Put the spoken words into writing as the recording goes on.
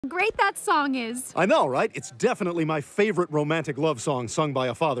Great that song is. I know, right? It's definitely my favorite romantic love song sung by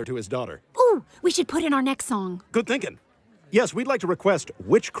a father to his daughter. Ooh, we should put in our next song. Good thinking. Yes, we'd like to request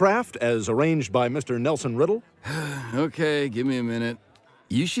Witchcraft as arranged by Mr. Nelson Riddle. Okay, give me a minute.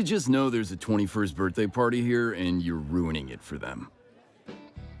 You should just know there's a 21st birthday party here and you're ruining it for them.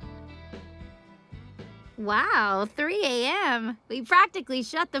 Wow, 3 a.m. We practically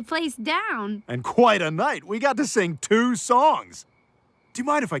shut the place down. And quite a night. We got to sing 2 songs. Do you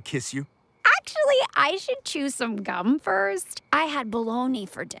mind if I kiss you? Actually, I should chew some gum first. I had bologna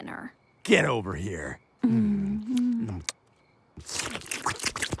for dinner. Get over here.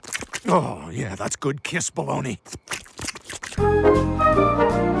 Oh, yeah, that's good kiss bologna.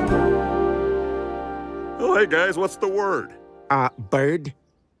 Oh, hey, guys, what's the word? Bird.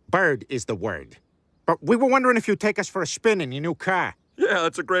 Bird is the word. But we were wondering if you'd take us for a spin in your new car. Yeah,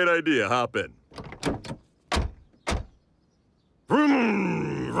 that's a great idea. Hop in.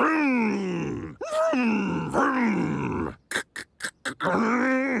 Vroom, vroom, vroom, vroom.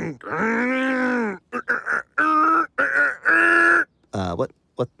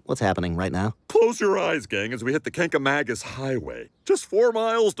 What's happening right now? Close your eyes, gang, as we hit the Kankamagus Highway. Just 4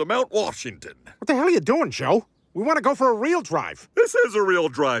 miles to Mount Washington. What the hell are you doing, Joe? We want to go for a real drive. This is a real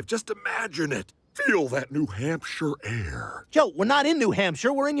drive. Just imagine it. Feel that New Hampshire air. Joe, we're not in New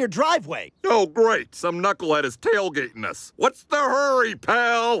Hampshire. We're in your driveway. Oh, great. Some knucklehead is tailgating us. What's the hurry,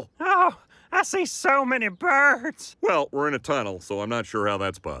 pal? Oh, I see so many birds. Well, we're in a tunnel, so I'm not sure how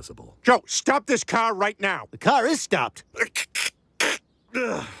that's possible. Joe, stop this car right now. The car is stopped.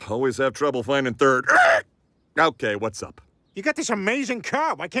 Always have trouble finding third. Okay, what's up? You got this amazing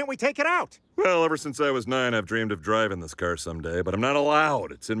car. Why can't we take it out? Well, ever since I was 9, I've dreamed of driving this car someday, but I'm not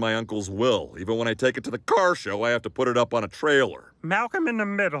allowed. It's in my uncle's will. Even when I take it to the car show, I have to put it up on a trailer. Malcolm in the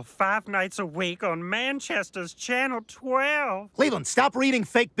Middle, 5 nights a week on Manchester's Channel 12. Cleveland, stop reading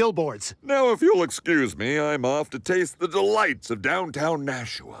fake billboards. Now, if you'll excuse me, I'm off to taste the delights of downtown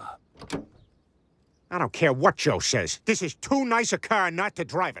Nashua. I don't care what Joe says. This is too nice a car not to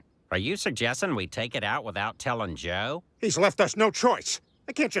drive it. Are you suggesting we take it out without telling Joe? He's left us no choice.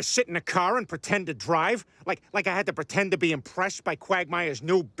 I can't just sit in a car and pretend to drive, like I had to pretend to be impressed by Quagmire's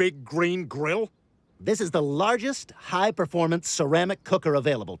new big green grill. This is the largest high-performance ceramic cooker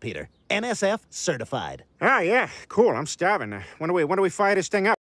available, Peter. NSF certified. Ah, yeah, cool. I'm starving. When do we fire this thing up?